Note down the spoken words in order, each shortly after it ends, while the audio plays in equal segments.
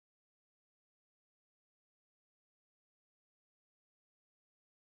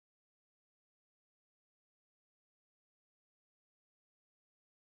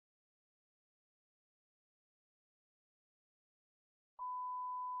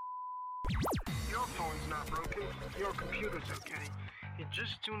Your phone's not broken. Your computer's okay. You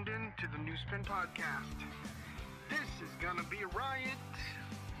just tuned in to the Newspin Podcast. This is gonna be a riot.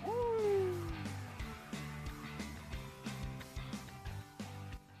 Woo!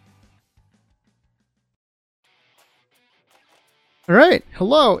 All right,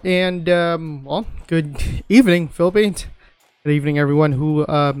 hello, and good evening, Philippines. Good evening, everyone who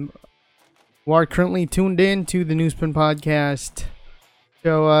are currently tuned in to the Newspin Podcast.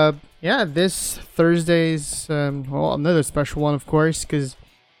 So, this Thursday's another special one, of course, because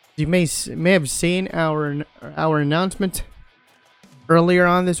you may have seen our announcement earlier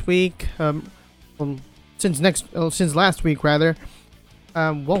on this week. Since last week rather.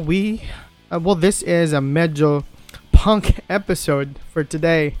 This is a medyo punk episode for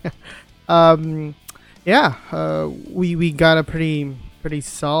today. We got a pretty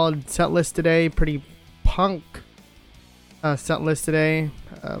solid set list today. Pretty punk set list today.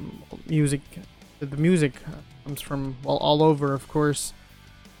 The music comes from all over, of course.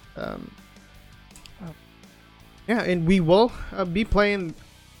 And we will be playing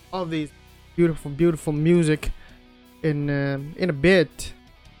all these beautiful music in a bit.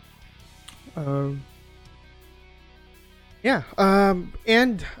 And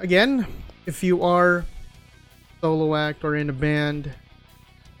again, if you are solo act or in a band,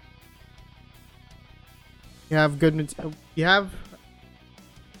 you have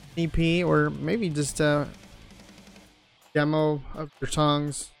EP or maybe just a demo of your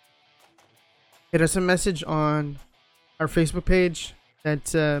songs, hit us a message on our Facebook page at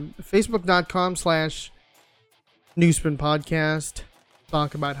facebook.com/Newspin Podcast.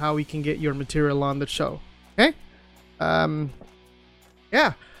 Talk about how we can get your material on the show. Okay? By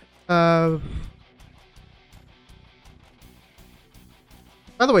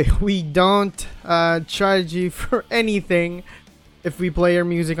the way, we don't charge you for anything if we play your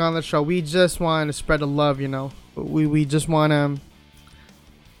music on the show. We just want to spread the love, you know. We just want to.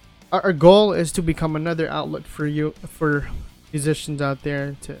 Our goal is to become another outlet for musicians out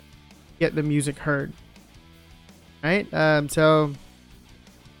there to get the music heard. Right?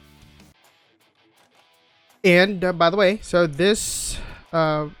 And by the way, so this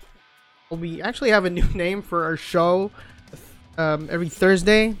we actually have a new name for our show every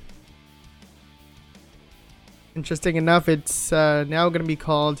Thursday. Interesting enough, it's now going to be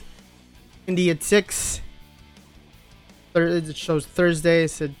called Indie at 6. It shows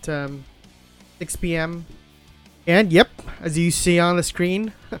Thursdays at 6 p.m. And yep, as you see on the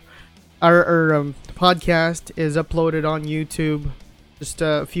screen, our podcast is uploaded on YouTube just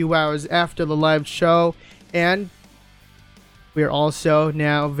a few hours after the live show. And we're also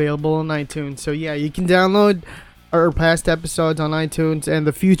now available on iTunes. So yeah, you can download our past episodes on iTunes, and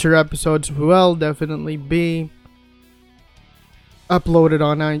the future episodes will definitely be uploaded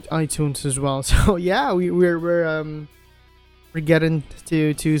on iTunes as well. So yeah, we're getting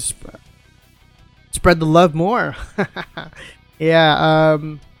to spread the love more. Yeah.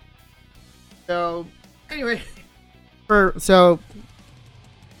 So anyway,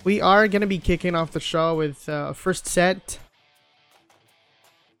 we are going to be kicking off the show with first set.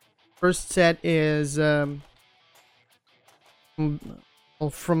 First set is from a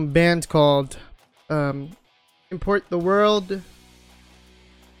band called Import the World.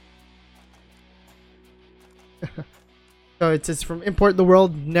 So it's from Import the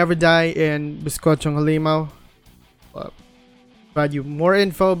World, Never Die, and Bizcochong Halimaw. Provide you more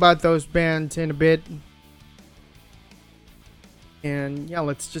info about those bands in a bit. And yeah,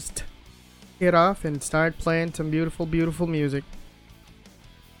 let's just get off and start playing some beautiful music.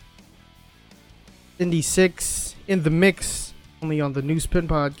 Indie 6 in the mix, only on the Newspin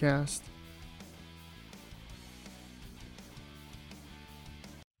Podcast.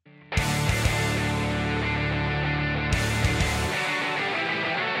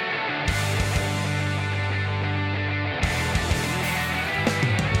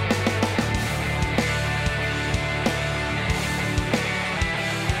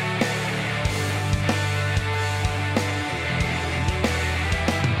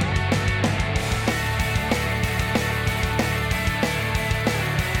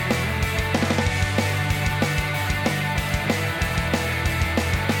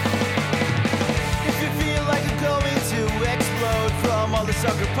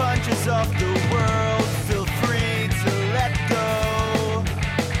 Sucker punches of the world, feel free to let go.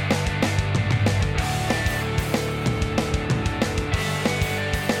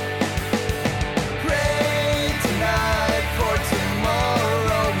 Pray tonight for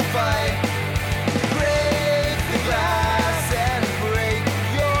tomorrow we fight. Break the glass and break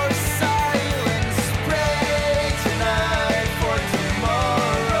your silence. Pray tonight for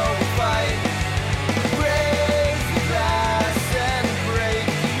tomorrow we fight.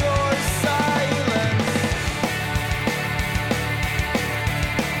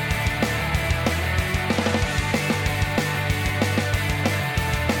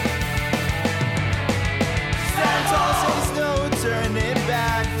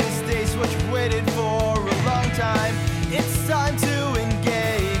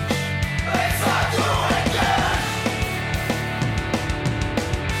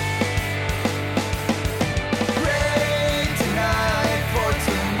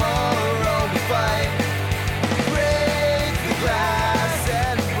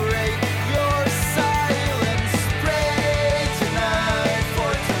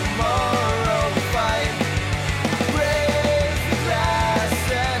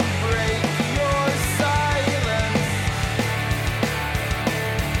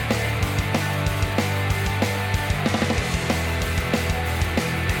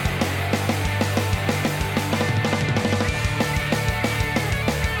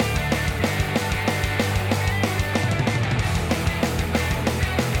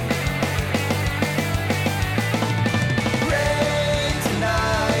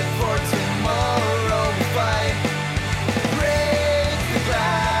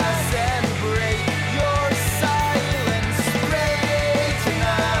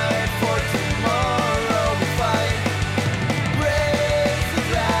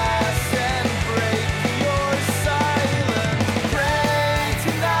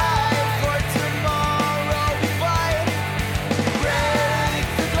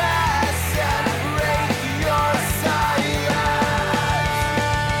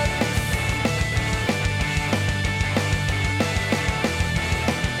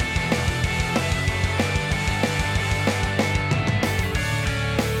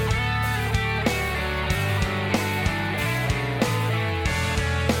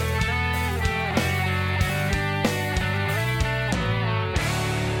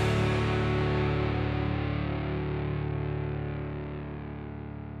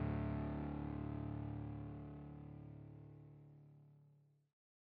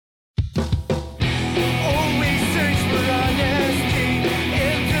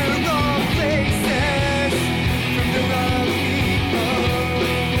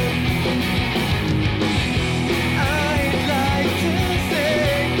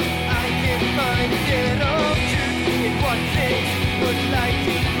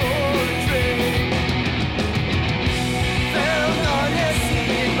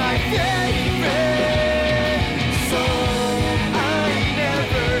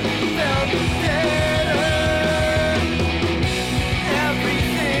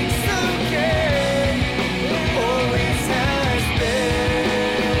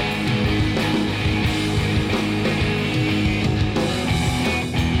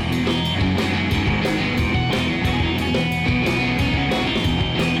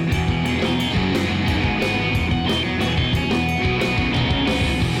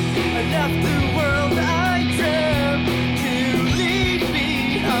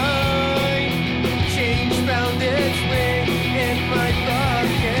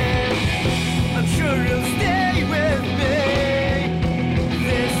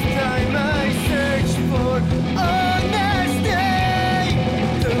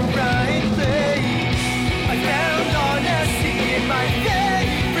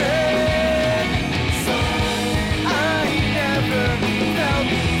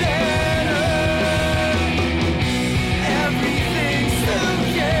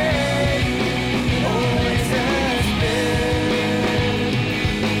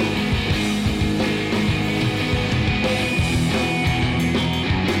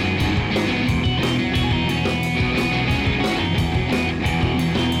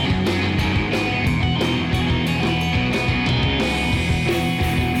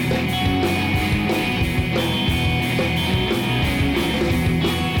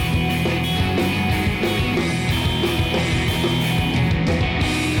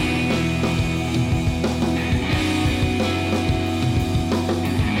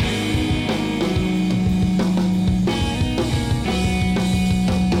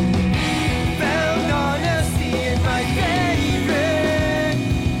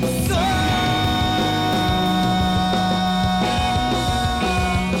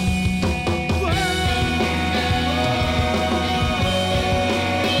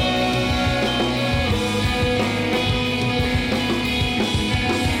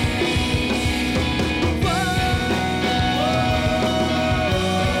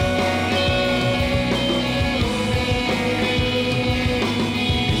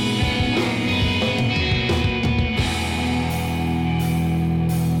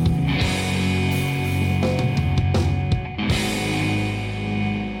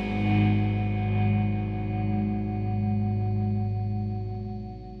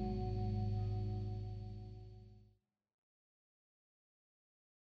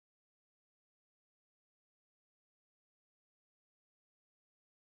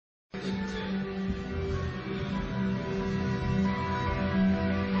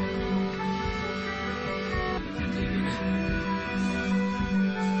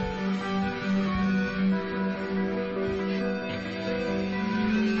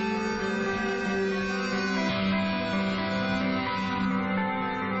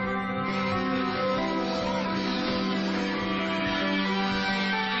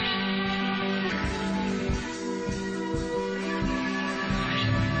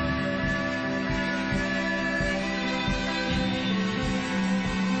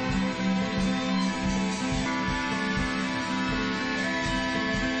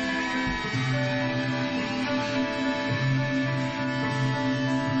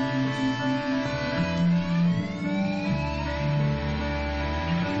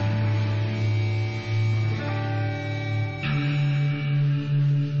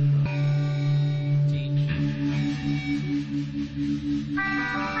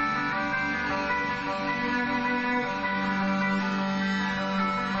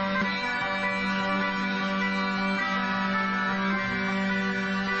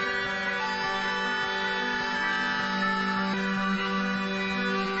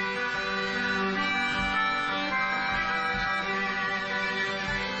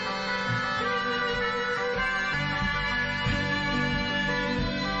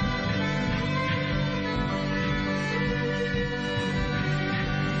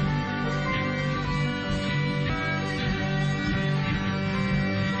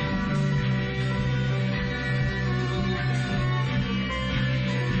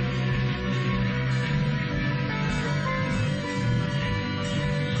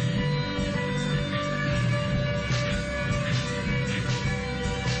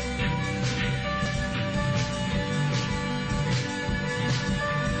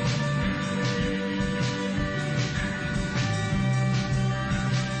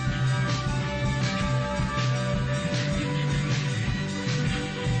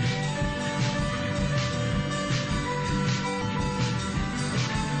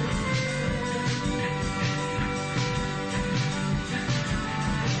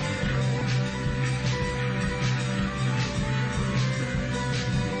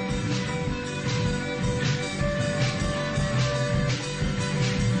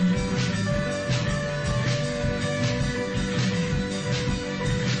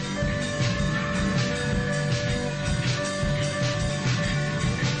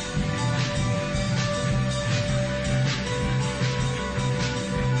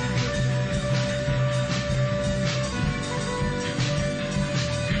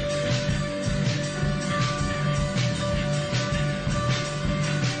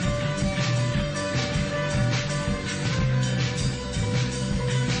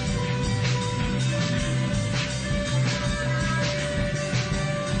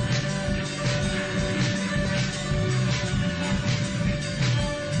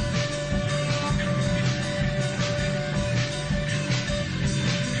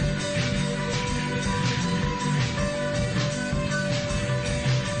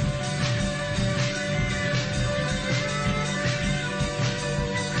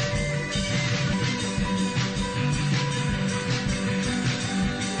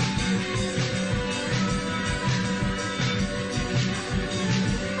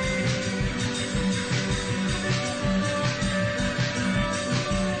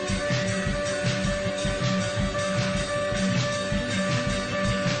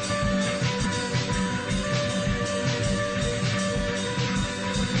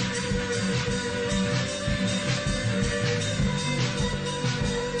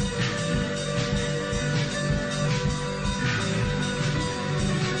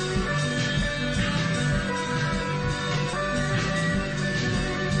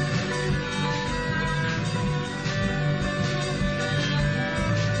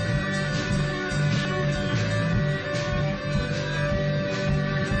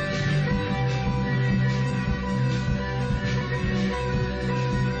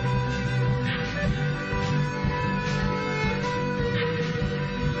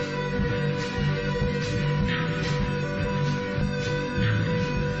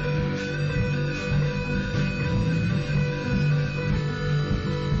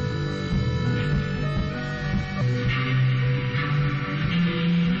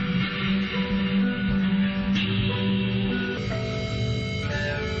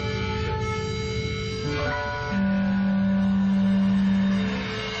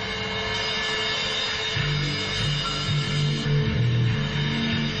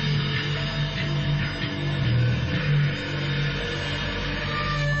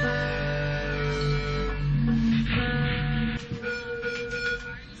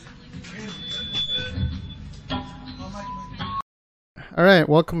 All right,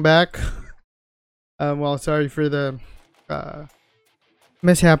 welcome back. Well, sorry for the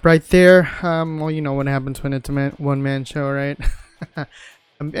mishap right there. Well, you know what happens when it's a one-man show, right?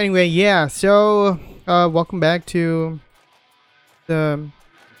 Anyway, yeah. So, welcome back to the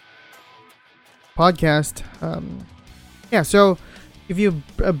podcast. Yeah. So, give you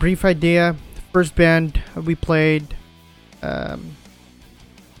a brief idea. The first band we played.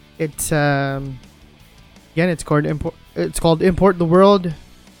 It's again. It's called Import the World.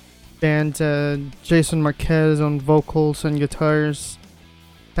 Band Jason Marquez on vocals and guitars.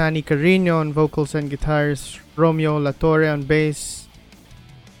 Tani Carino on vocals and guitars. Romeo Latore on bass.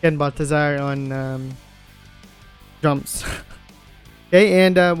 Ken Baltazar on drums. Okay,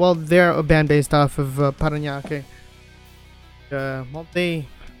 and well, they're a band based off of Parañaque. Well, they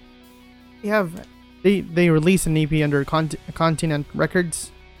release an EP under Continent Records.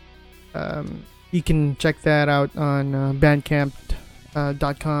 You can check that out on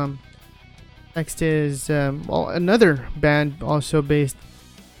Bandcamp.com. Next is well, another band also based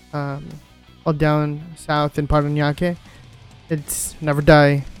all down south in Parañaque. It's Never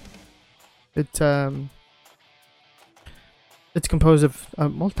Die. It's composed of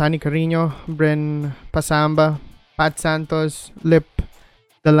Tani Carino, Bren Pasamba, Pat Santos, Lip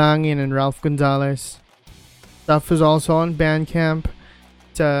Dalangin, and Ralph Gonzalez. Stuff is also on Bandcamp.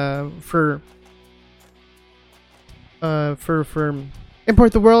 For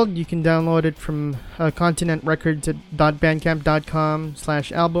Import the World, you can download it from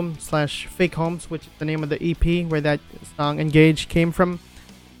continentrecords.bandcamp.com/album/Fake Homes, which is the name of the EP where that song Engage came from.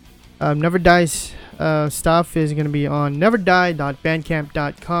 Never Die's stuff is going to be on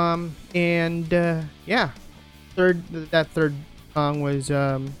neverdie.bandcamp.com. And yeah, that third song was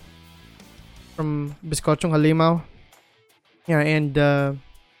from Bizcochong Halimao. Yeah, and a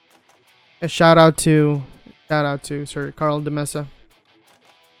shout out to Sir Carl de Mesa.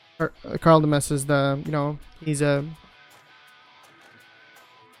 Carl de Mesa is he's a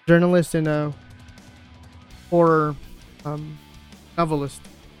journalist and a horror novelist.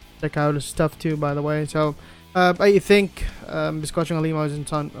 Check out his stuff too, by the way. So I think Bizcochong Halimao is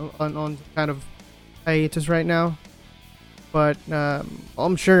on kind of hiatus right now, but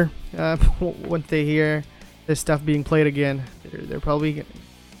I'm sure once they hear this stuff being played again,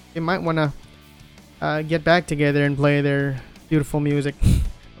 they might want to get back together and play their beautiful music.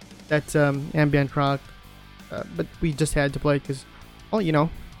 That's ambient rock, but we just had to play because, well, the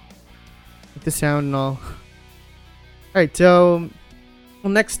sound and all. All right, so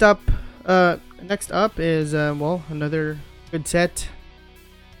next up is another good set.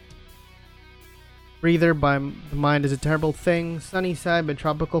 Breather by The Mind Is a Terrible Thing, Sunny Side by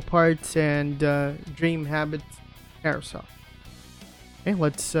Tropical Parts, and Dream Habits Carousel. Okay,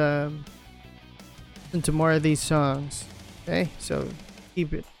 let's listen to more of these songs. Okay, so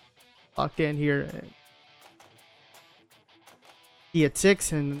keep it locked in here. Be at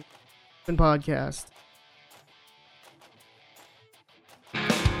 6 and podcast.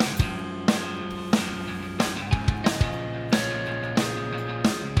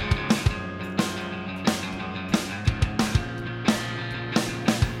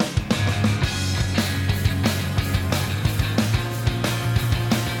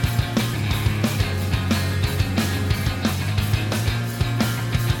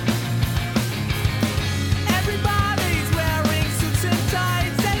 Everybody's wearing suits and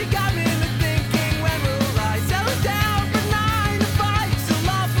ties, and it got me to thinking when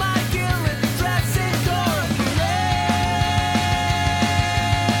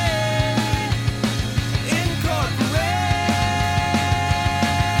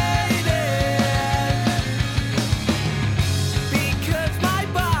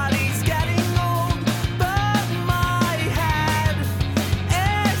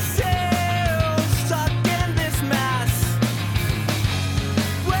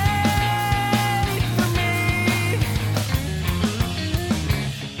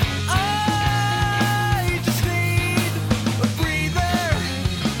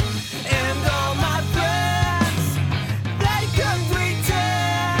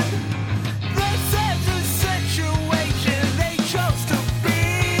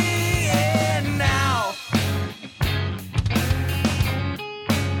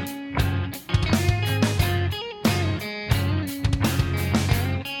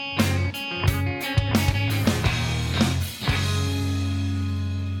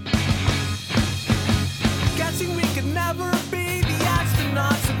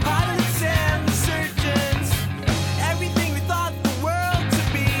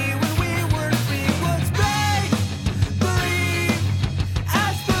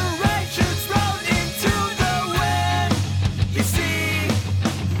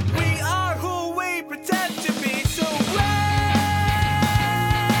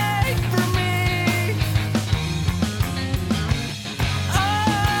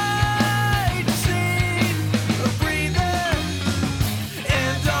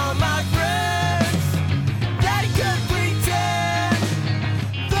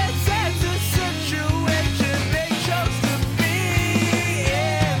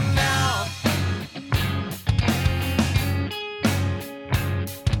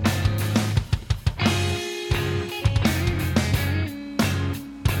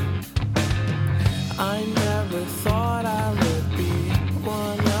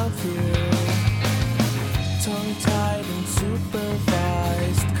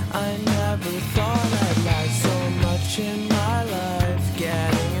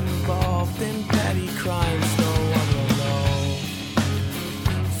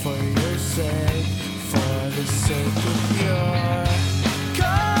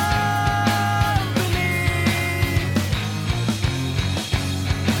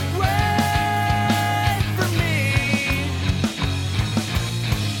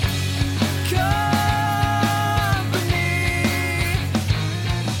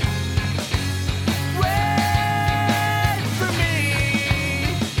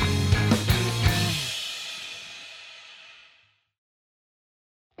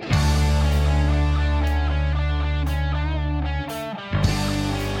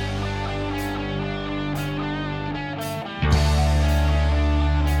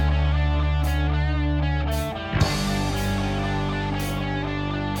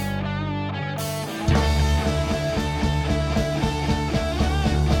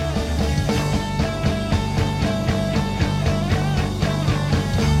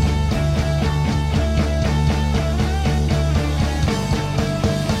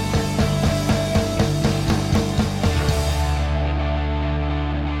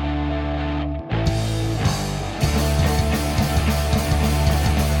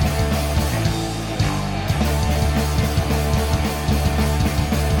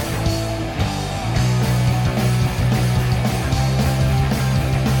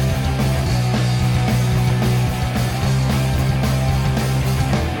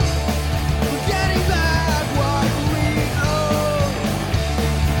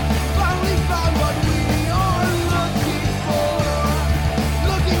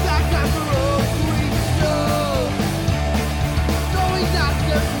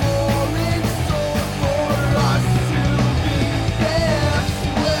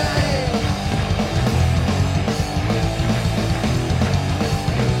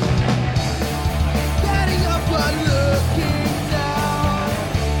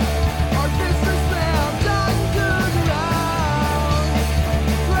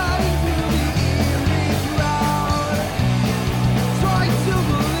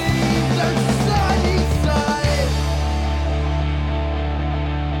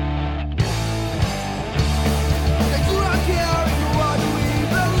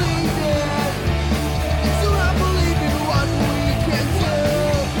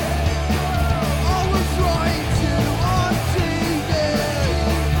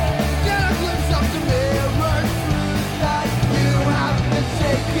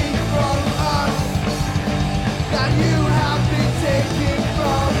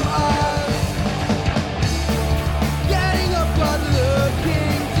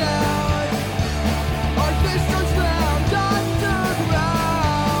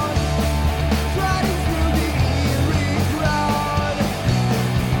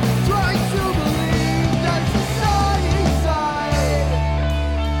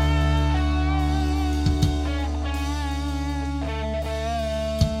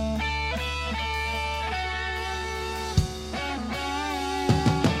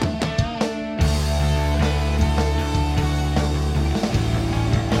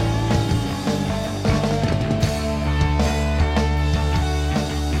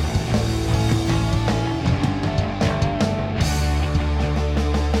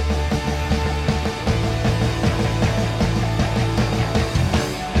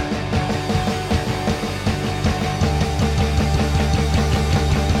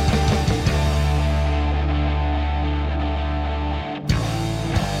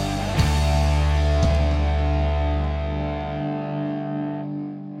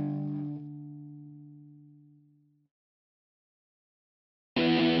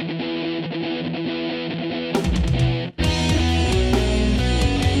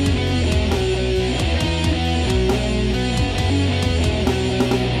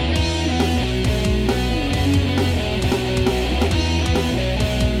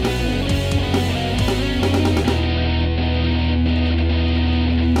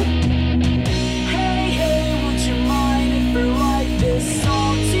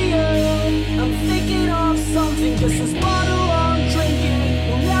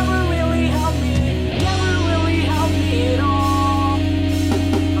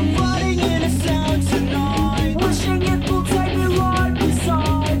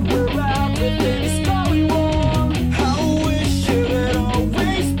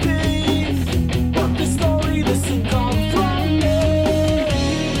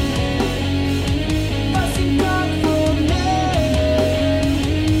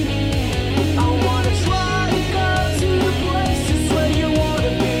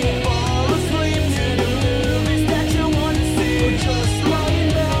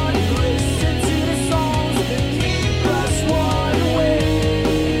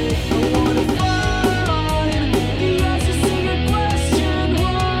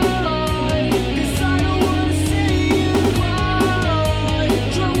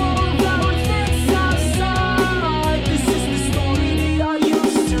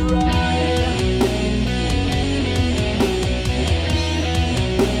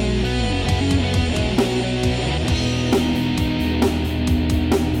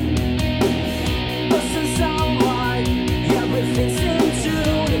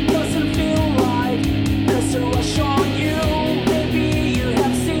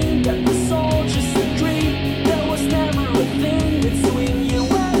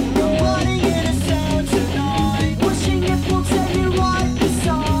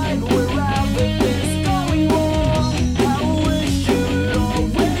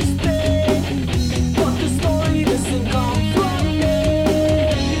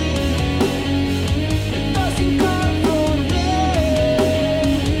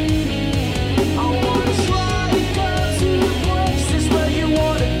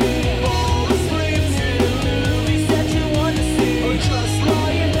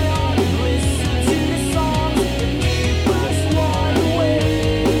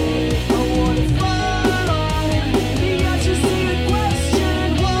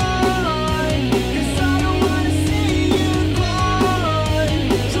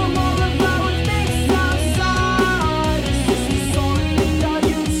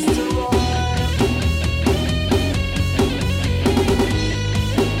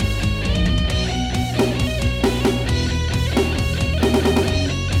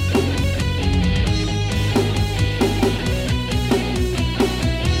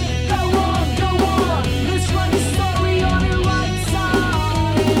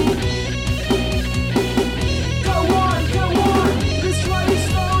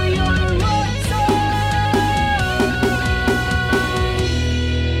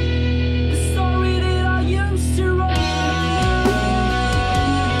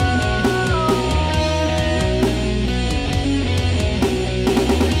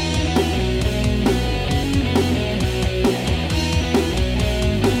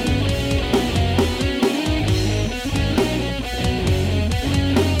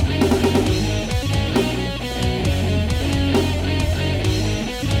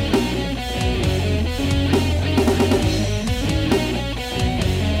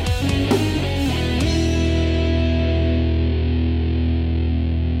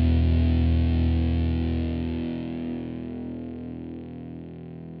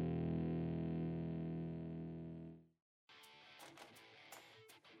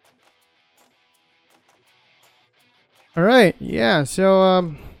All right, yeah.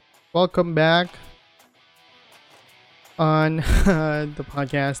 So welcome back on the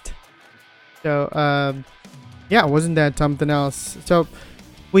podcast. So yeah, wasn't that something else? So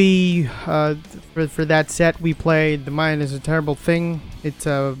we for that set we played "The Mind Is a Terrible Thing." It's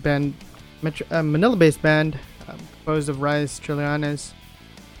a band, a Manila-based band composed of Rise Trillanes,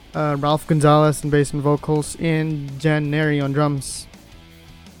 Ralph Gonzalez on bass and vocals, and Jan Neri on drums.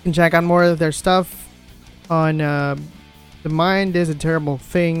 You can check out more of their stuff on The Mind Is a Terrible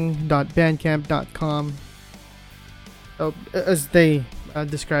Thing.bandcamp.com. So, as they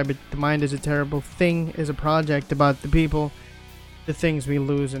describe it, The Mind Is a Terrible Thing is a project about the people, the things we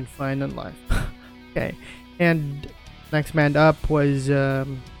lose and find in life. Okay, and next band up was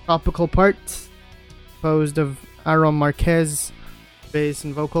Tropical Parts, composed of Aaron Marquez, bass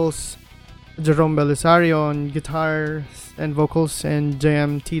and vocals, Jerome Belisario on guitars and vocals, and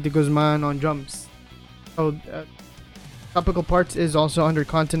JMT de Guzman on drums. So, Tropical Parts is also under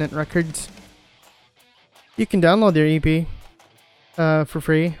Continent Records. You can download their EP for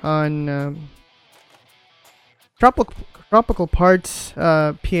free on Tropical Parts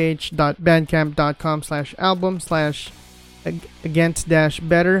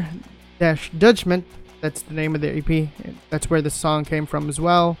ph.bandcamp.com/album/against-better-judgment. That's the name of the EP. That's where the song came from as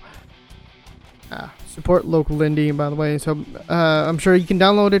well. Support local indie, by the way. So I'm sure you can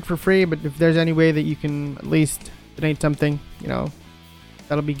download it for free, but if there's any way that you can at least donate something,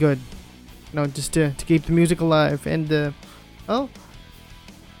 that'll be good. Just to keep the music alive. And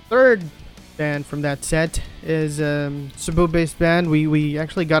third band from that set is Cebu-based band. We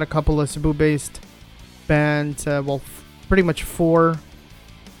actually got a couple of Cebu-based bands. Pretty much 4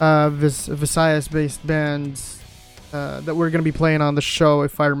 Visayas-based bands that we're gonna be playing on the show,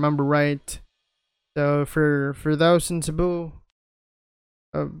 if I remember right. So for those in Cebu,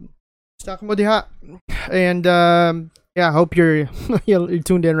 stock mo diha. And yeah, I hope you're you're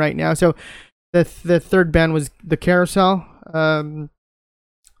tuned in right now. So the third band was The Carousel.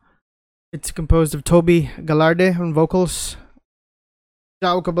 It's composed of Toby Galarde on vocals,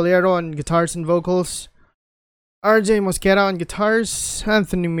 Jao Caballero on guitars and vocals, RJ Mosquera on guitars,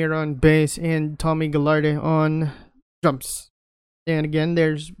 Anthony Mira on bass, and Tommy Galarde on drums. And again,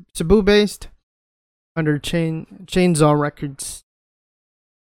 there's Cebu-based under Chainsaw Records,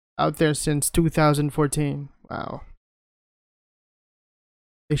 out there since 2014. Wow.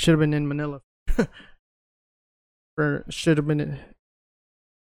 They should have been in Manila.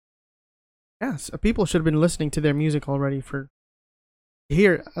 Yes, people should have been listening to their music already for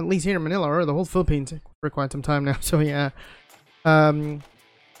here, at least here in Manila, or the whole Philippines for quite some time now. So yeah.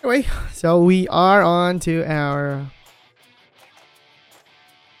 Anyway, so we are on to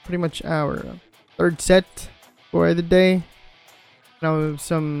pretty much our third set for the day. I know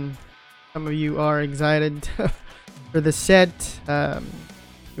some of you are excited for the set.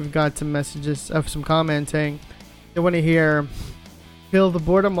 We've got some messages of some comments saying they want to hear Kill the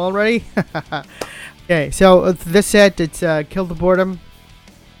Boredom already. Okay, so this set, it's Kill the Boredom,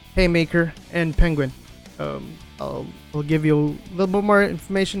 Haymaker, and Penguin. I'll give you a little bit more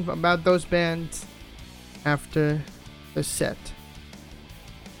information about those bands after the set.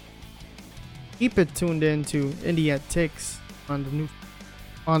 Keep it tuned in to Indie at 6 on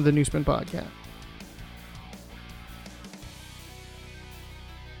the New Spin Podcast.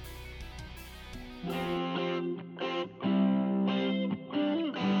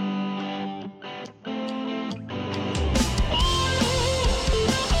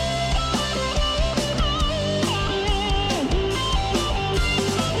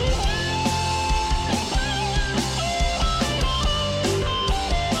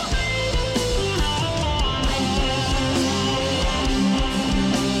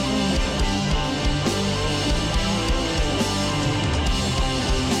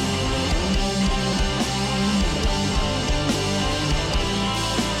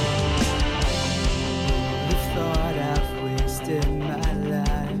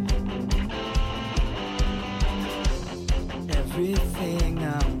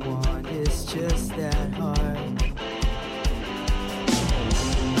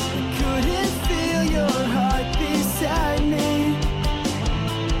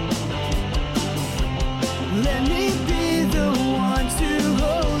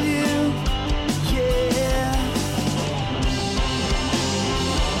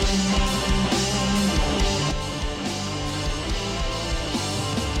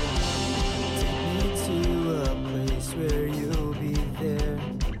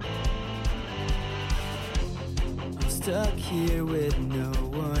 Stuck here with no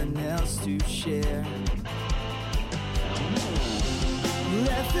one else to share.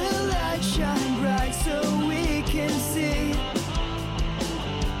 Let the light shine bright so we can see.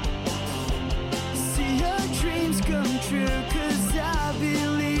 true, 'cause I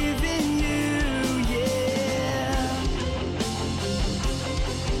believe in you, yeah.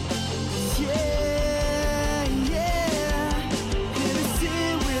 Yeah, yeah. In a city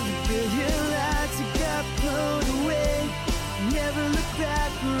with a billion lights, I got blown away. Never look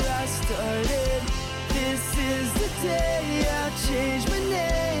back where I started. This is the day I'll change my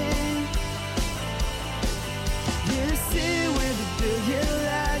name. In a city with a billion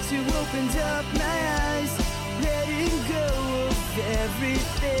lights, you opened up my eyes, letting go of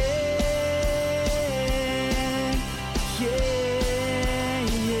everything. Yeah,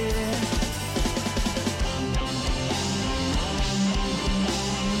 yeah.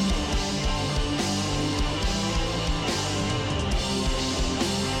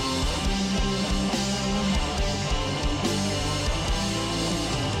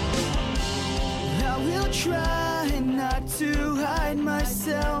 I will try not to hide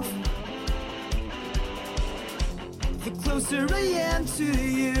myself. The closer I am to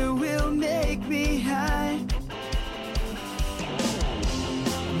you will make me hide.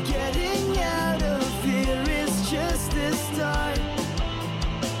 Getting out of here is just the start.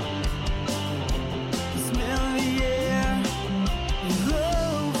 Smell the air.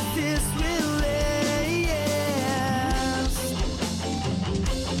 Oh, this will last.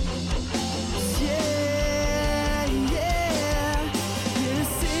 Yeah, yeah. In a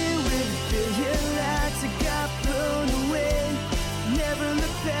city with a billion lights, I got blown away. Never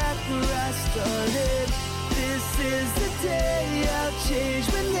look back where I started. This is the day I'll change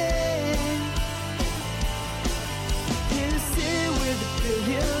my name. In a city with a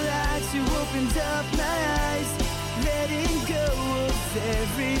billion lights, you opened up my eyes, letting go of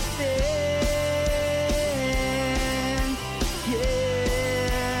everything.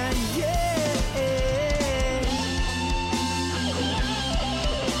 Yeah, yeah.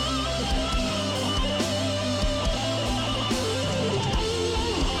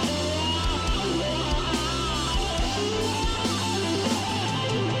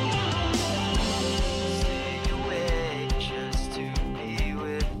 Stay awake just to be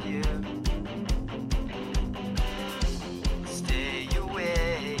with you. Stay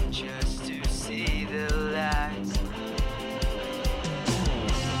awake just to see the lights.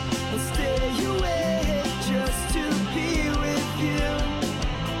 Stay awake just to be with you.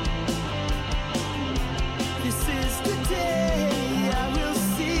 This is the day I will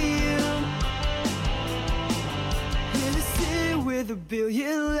see you. In a city with a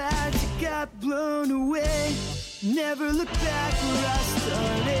billion lights, I got blown away. Never look back where I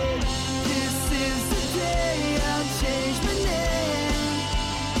started. This is the day I'll change my name.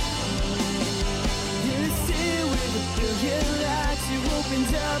 In a city with a billion lights, you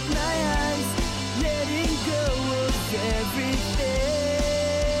opened up my eyes, letting go of everything.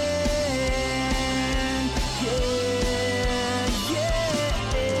 Yeah, yeah.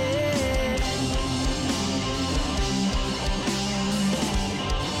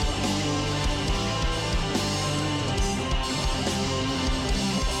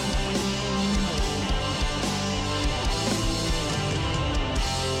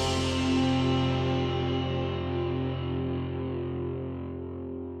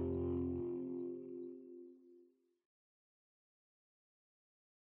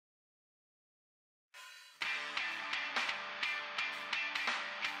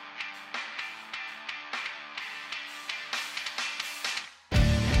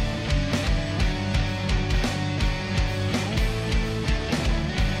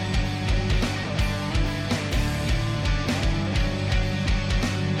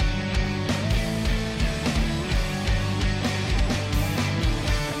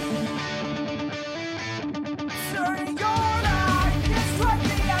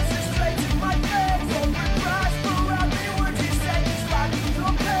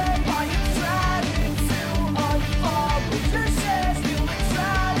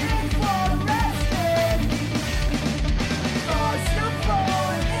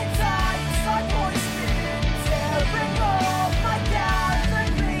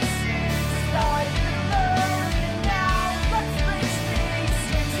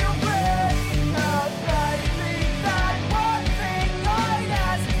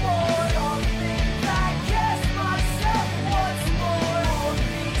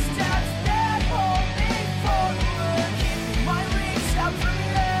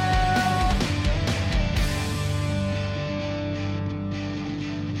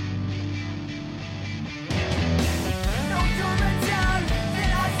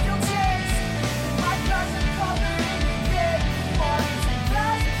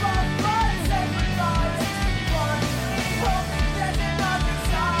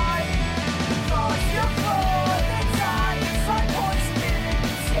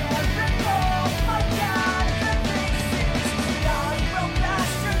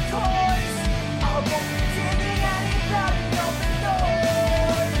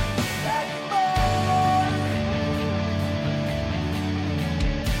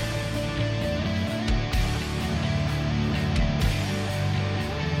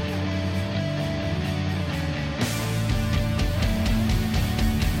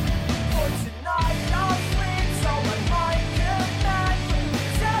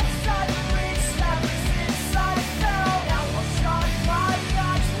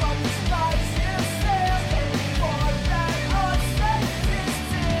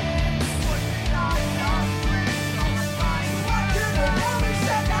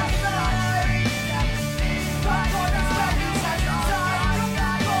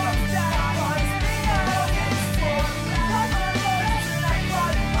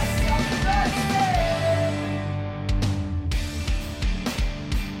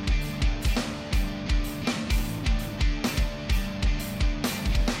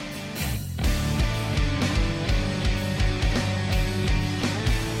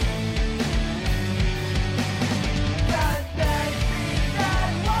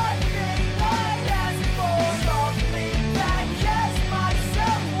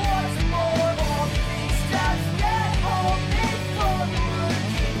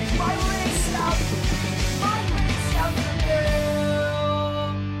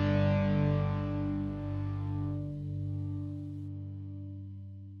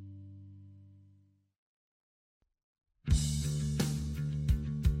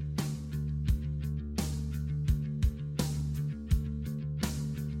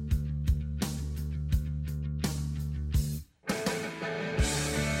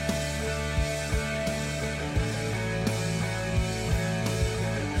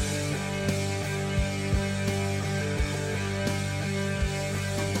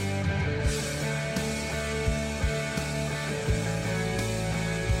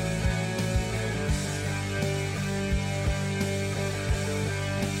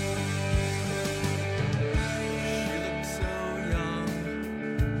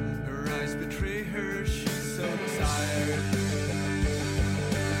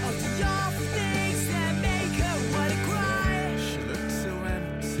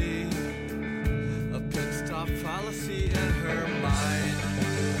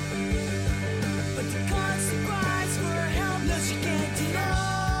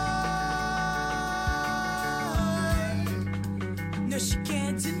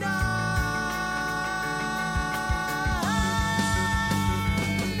 She lives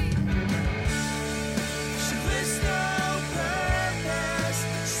no purpose.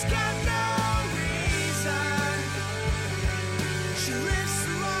 She's got no reason. She lives a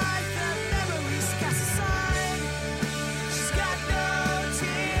life that memories cast aside. She's got no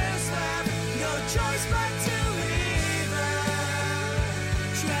tears left, no choice but to leave them.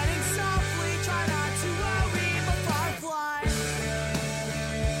 Treading softly, try not to worry, but firefly.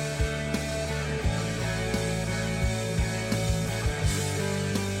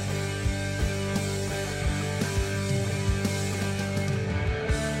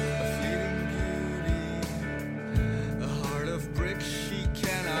 A fleeting beauty, a heart of brick she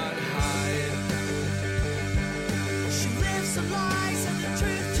cannot hide. She lives some lies and the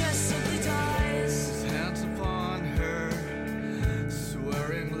truth just simply dies. His hands upon her,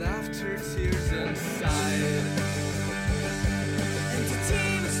 swearing laughter, tears inside. And the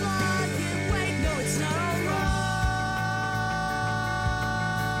team is lying, wait, no, it's not alright.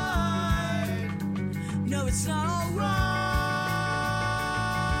 No, it's not alright.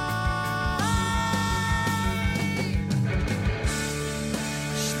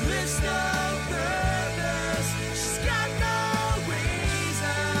 She lives no purpose. She's got no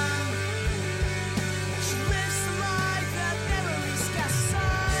reason. She lives the life that memories cast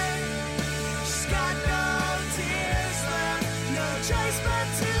aside. She's got no tears left, no choice but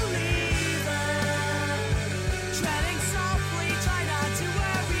to leave her. Treading softly, try not to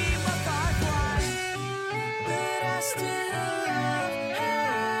worry, but firefly. But I still love her,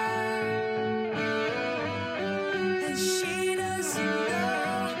 and she doesn't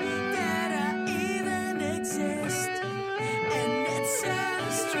know that I even exist. And it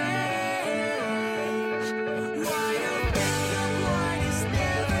sounds strange. Why a backup line is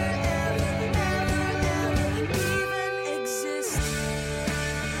never, ever, ever, ever even exist.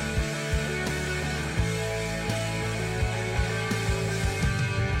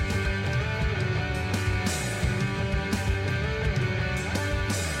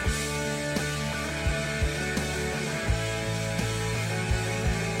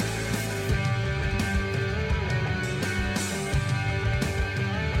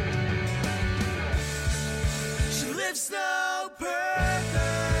 She lives no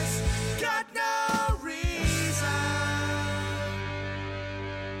purpose, got no reason.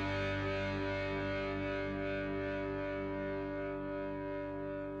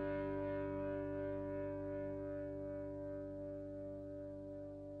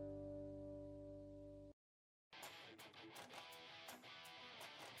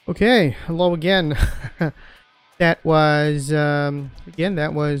 Okay, hello again. That was that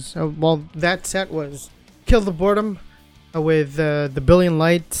set was Kill the Boredom with the Billion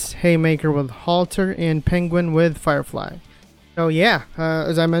Lights, Haymaker with Halter, and Penguin with Firefly. So yeah,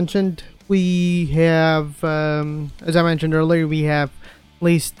 as I mentioned, we have as I mentioned earlier, we have at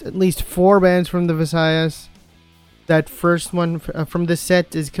least 4 bands from the Visayas. That first one from this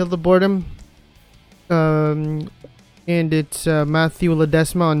set is Kill the Boredom. And it's Matthew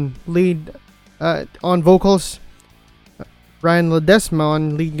Ledesma on lead on vocals, Ryan Ledesma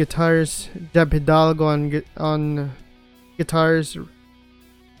on lead guitars, Jeb Hidalgo on guitars,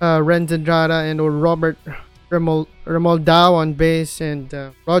 Renz Andrada and Robert Remoldao on bass, and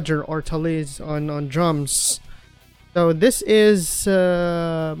Roger Ortaliz on drums. So this is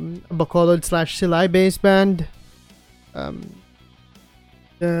a Bacolod / Silay bass band.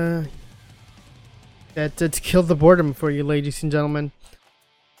 That's Kill the Boredom for you, ladies and gentlemen.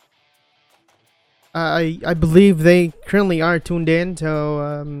 I believe they currently are tuned in,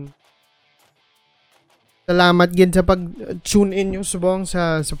 so salamat gid sa pag-tune in yung subong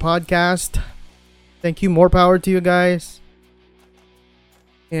sa podcast. Thank you, more power to you guys.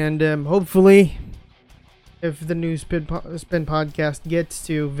 And hopefully, if the new Spin podcast gets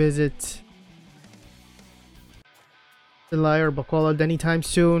to visit Silay or Bacolod anytime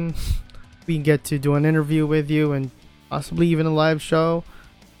soon, we get to do an interview with you and possibly even a live show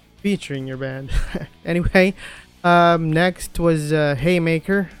featuring your band. Anyway, next was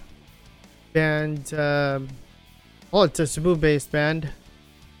Haymaker band. It's a Cebu-based band.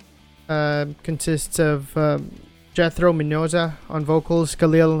 Consists of Jethro Minoza on vocals,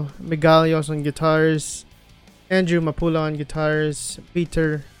 Khalil Migalios on guitars, Andrew Mapula on guitars,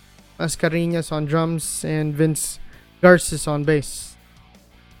 Peter Mascareñas on drums, and Vince Garces on bass.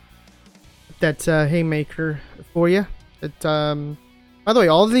 That's Haymaker for you. By the way,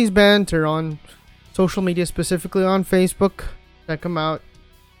 all of these bands are on social media, specifically on Facebook. Check them out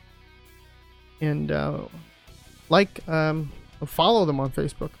and follow them on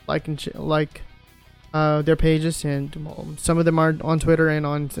Facebook. Like their pages, and some of them are on Twitter and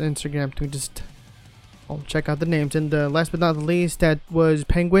on Instagram. To just check out the names. And last but not the least, that was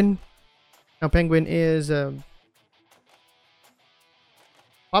Penguin. Now Penguin is a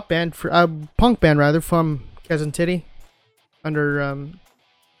pop band, punk band rather, from Quezon City. Under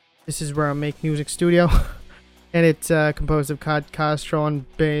This Is Where I Make Music Studio, and it's composed of Kat Castro on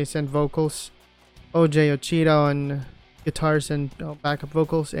bass and vocals, OJ Ochito on guitars and backup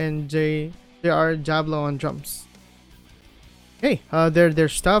vocals, and JR Jablo on drums. Hey, their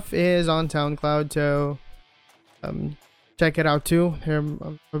stuff is on SoundCloud, so check it out too.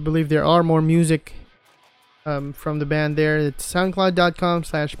 I believe there are more music from the band there. It's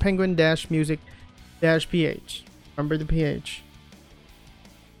soundcloud.com/penguin-music-ph. Remember the PH.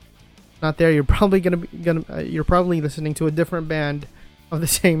 Not there. You're probably you're probably listening to a different band of the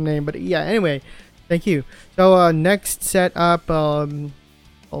same name. But yeah, anyway, thank you. So next set up, last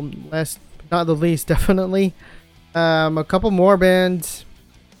but not the least, definitely, a couple more bands.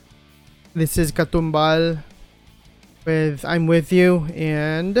 This is Katumbal with I'm With You,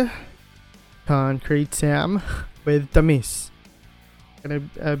 and Concrete Sam with Tamis.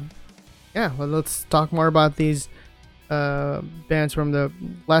 Yeah, well, let's talk more about these bands from the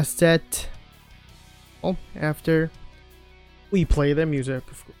last set. Well, after we play their music.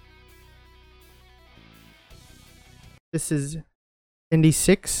 This is Indie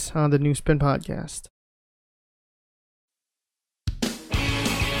 6 on the New Spin Podcast.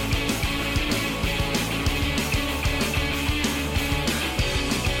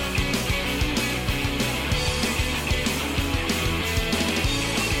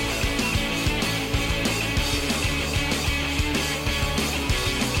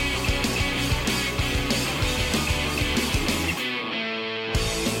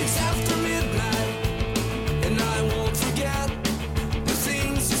 It's after midnight, and I won't forget the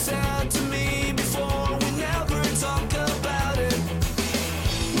things you said to me before. We never talk about it.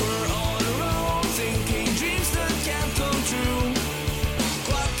 We're on our own, thinking dreams that can't come true.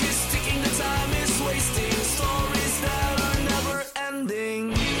 Clock is ticking, the time is wasting. Stories that are never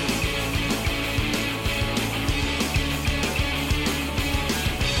ending.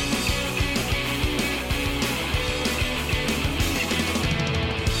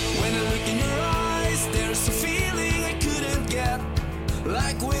 When I look in your eyes, there's a feeling I couldn't get.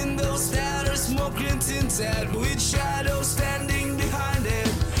 Like windows that are smoke tinted with shadows standing behind it.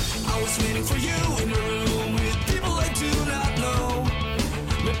 I was waiting for you in a room with people I do not know.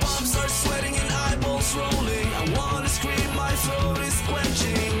 My palms are sweating and eyeballs rolling. I wanna scream, my throat is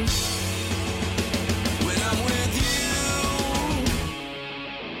quenching. When I'm with you,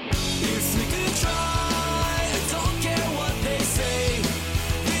 if we could try, I don't care what they say.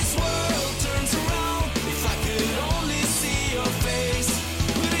 This world turns around if I could only see your face.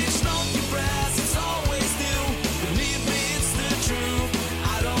 With each note you press, it's always new. Believe me, it's the truth.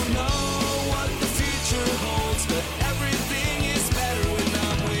 I don't know what the future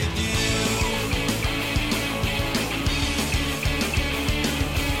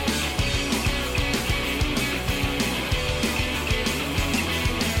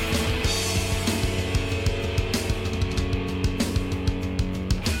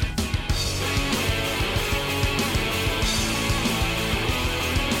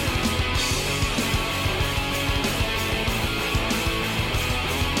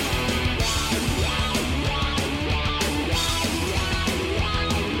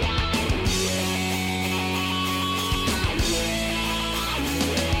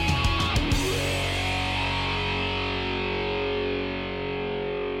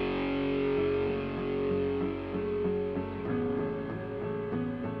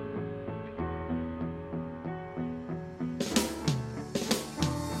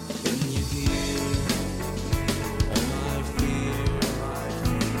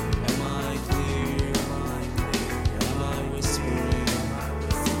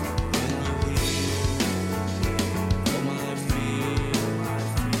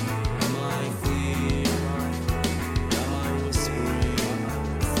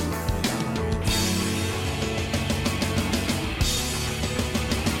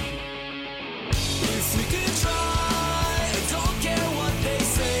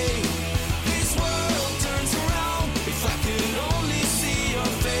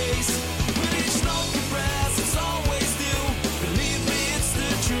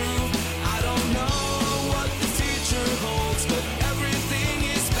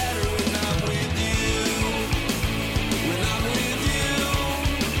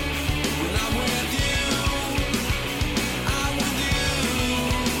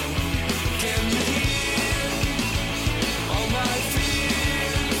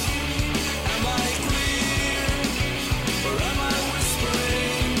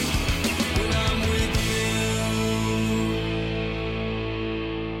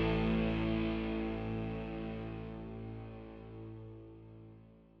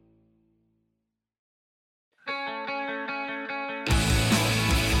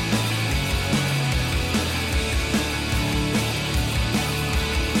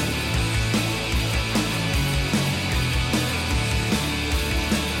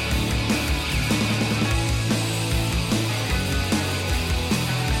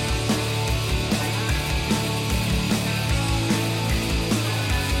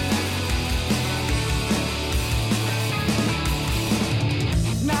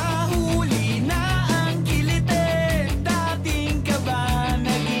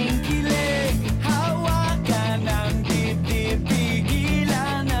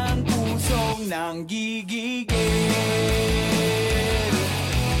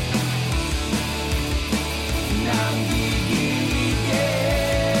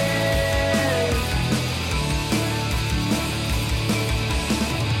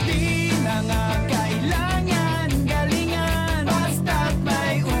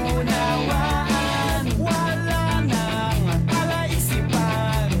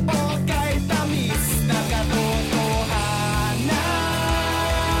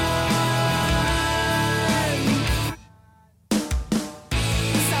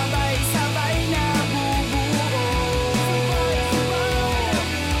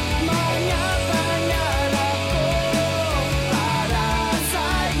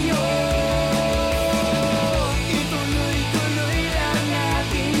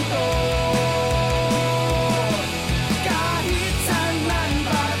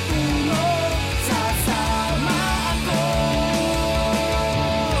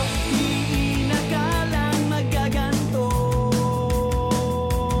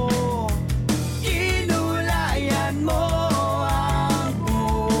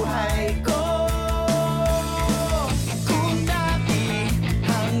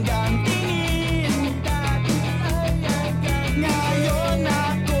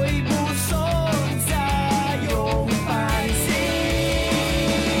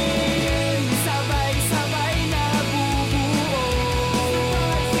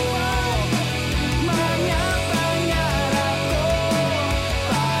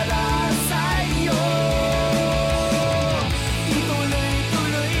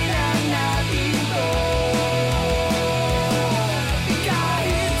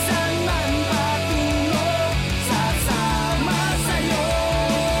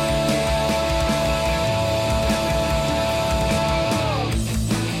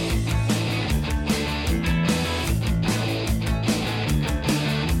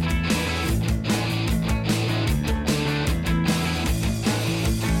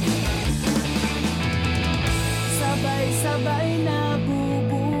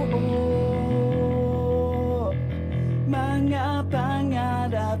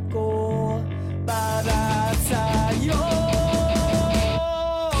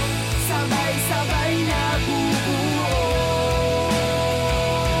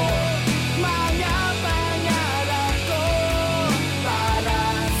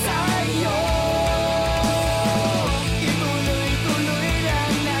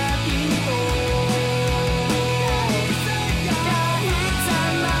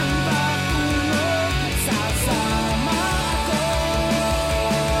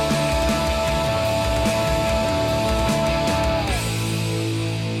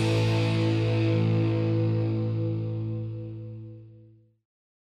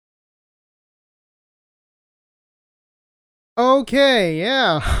Okay,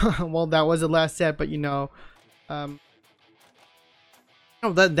 yeah. Well, that was the last set, but um,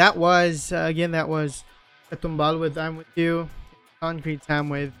 that was again that was Katumbal with I'm with you, Concrete Sam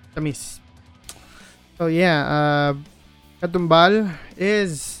with Tamis. So yeah, Katumbal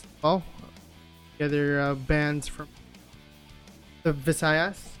is the other bands from the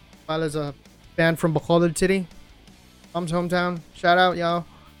Visayas. Katumbal is a band from Bacolod City, mom's hometown. Shout out, y'all.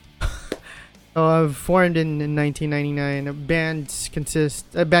 So, formed in 1999, a band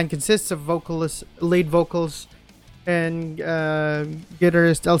consists of vocalists, lead vocals, and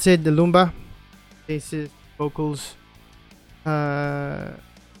guitarist Elcid Lumba, bassist, vocals, uh,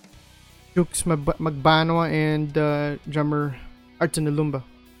 Jukes Magbanwa, and drummer Artin Lumba.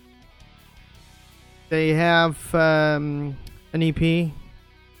 They have an EP.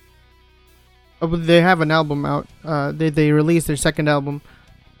 They have an album out. They released their second album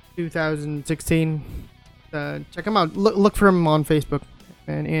 2016. Check them out. Look for them on Facebook,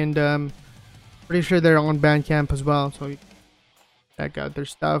 and pretty sure they're on Bandcamp as well. So you can check out their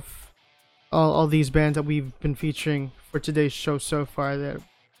stuff. All these bands that we've been featuring for today's show so far,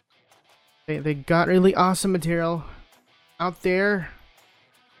 they got really awesome material out there.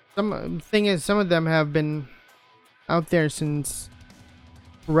 Some of them have been out there since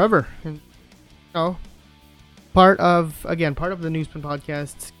forever, and part of the Newspin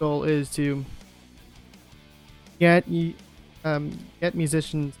Podcast's goal is to get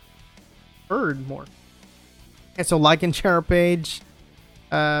musicians heard more. And so like and share our page,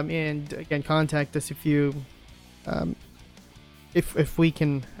 and again contact us if you if we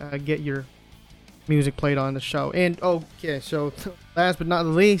can get your music played on the show. And okay, so last but not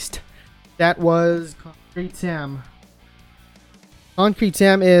least, that was Concrete Sam. Concrete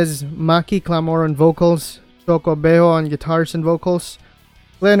Sam is Maki Clamor on vocals, Choco Bejo on guitars and vocals,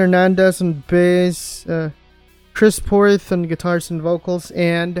 Glenn Hernandez on bass, Chris Porth on guitars and vocals,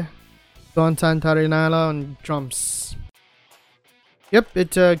 and Don Santarinala on drums. Yep,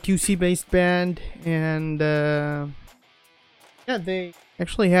 it's a QC based band, and they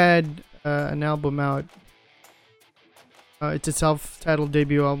actually had an album out. It's a self-titled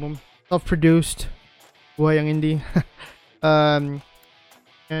debut album, self-produced, buhay ang indie.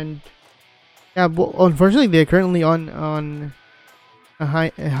 And yeah, well, unfortunately they're currently on a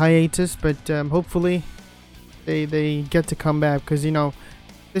hiatus, but hopefully they get to come back, because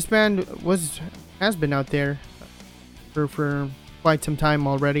this band has been out there for quite some time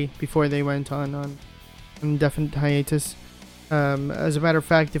already before they went on indefinite hiatus. As a matter of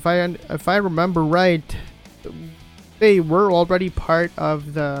fact, if I remember right, they were already part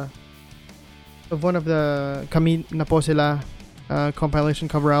of one of the Kami Na Po Sila compilation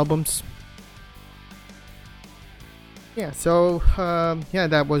cover albums. Yeah, so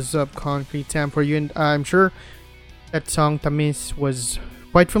that was Concrete Sam for you, and I'm sure that song Tamis was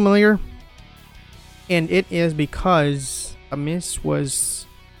quite familiar, and it is because Tamis was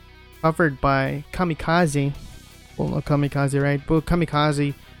covered by Kamikaze. Well, not Kamikaze, right? But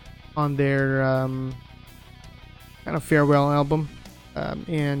Kamikaze on their kind of farewell album,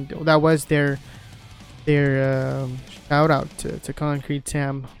 and that was their shout out to Concrete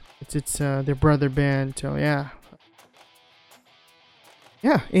Sam. It's their brother band. So yeah,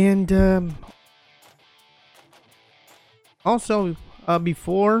 and also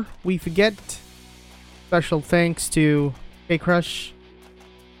before we forget, special thanks to K-Crush.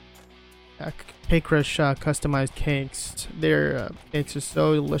 K-Crush customized cakes. Their cakes are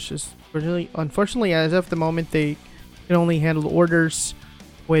so delicious. Unfortunately, as of the moment, they can only handle orders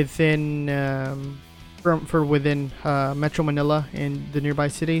within within Metro Manila and the nearby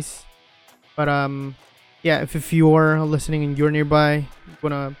cities. But if you're listening and you're nearby,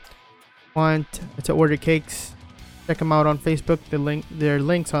 want to order cakes, check them out on Facebook. Their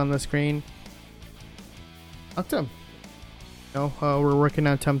links on the screen. Talk to them. We're working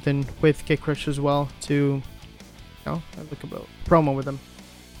on something with K-Crush as well to, look about promo with them.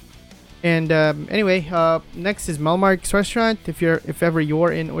 And anyway, next is Melmark's Restaurant. If ever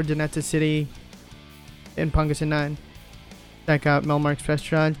you're in Urdaneta City, in Pangasinan, check out Melmark's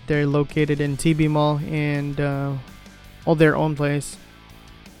Restaurant. They're located in TB Mall and all their own place,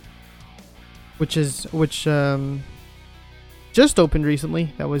 which just opened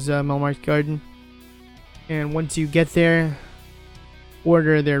recently. That was Melmark's Garden. And once you get there,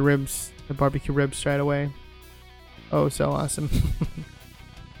 order their ribs, the barbecue ribs, right away. Oh, so awesome.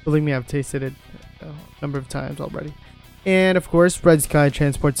 Believe me, I've tasted it a number of times already. And of course, Red Sky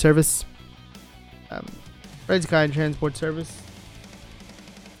Transport Service. Red Sky Transport Service.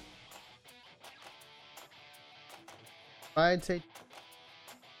 I'd say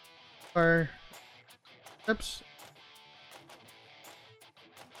our trips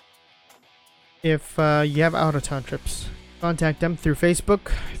if you have out-of-town trips. Contact them through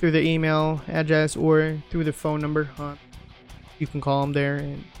Facebook, through the email address, or through the phone number. You can call them there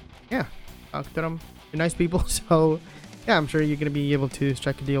and yeah, talk to them. They're nice people, so yeah, I'm sure you're gonna be able to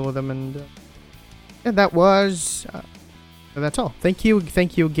strike a deal with them. And yeah, that was that's all. Thank you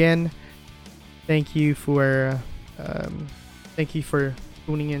again. Thank you for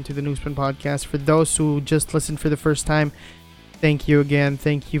tuning into the Newspin podcast. For those who just listened for the first time, thank you again.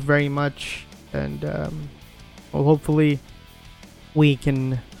 Thank you very much. And well, hopefully we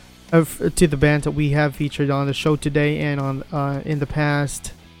can to the bands that we have featured on the show today and on in the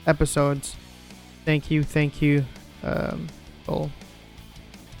past episodes. Thank you. Well,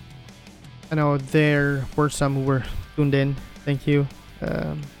 I know there were some who were tuned in. Thank you.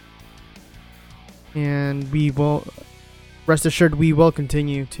 And we will rest assured we will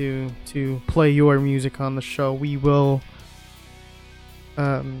continue to play your music on the show. We will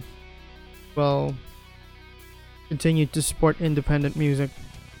continue to support independent music.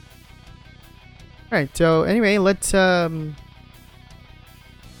 Alright, so anyway, let's on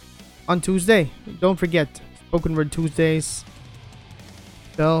Tuesday, don't forget Spoken Word Tuesdays.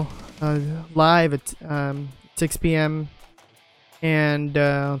 So live at 6 p.m. and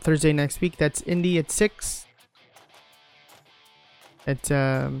Thursday next week, that's Indie at 6. It's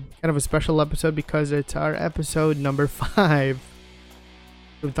kind of a special episode because it's our episode number 5.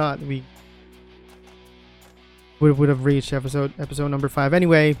 We thought we would have reached episode number 5.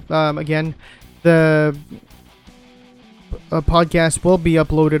 Anyway, again, the podcast will be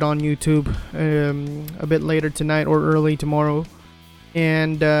uploaded on YouTube a bit later tonight or early tomorrow,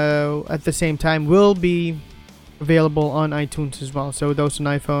 and at the same time will be available on iTunes as well. So those on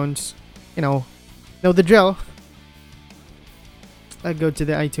iPhones, know the drill. Go to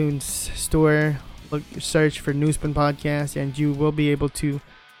the iTunes store, search for Newspin Podcast, and you will be able to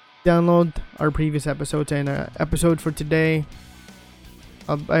download our previous episodes and episode for today.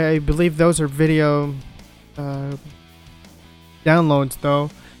 I believe those are video downloads though,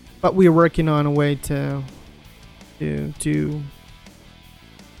 but we're working on a way to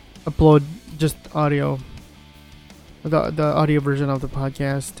upload just audio, the audio version of the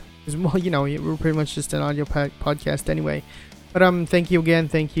podcast. Because, well, we're pretty much just an audio podcast anyway. But thank you again.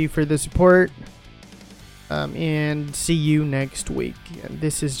 Thank you for the support. And see you next week.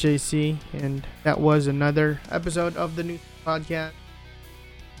 This is JC, and that was another episode of the new podcast.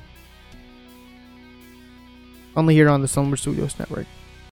 Only here on the Silver Studios Network.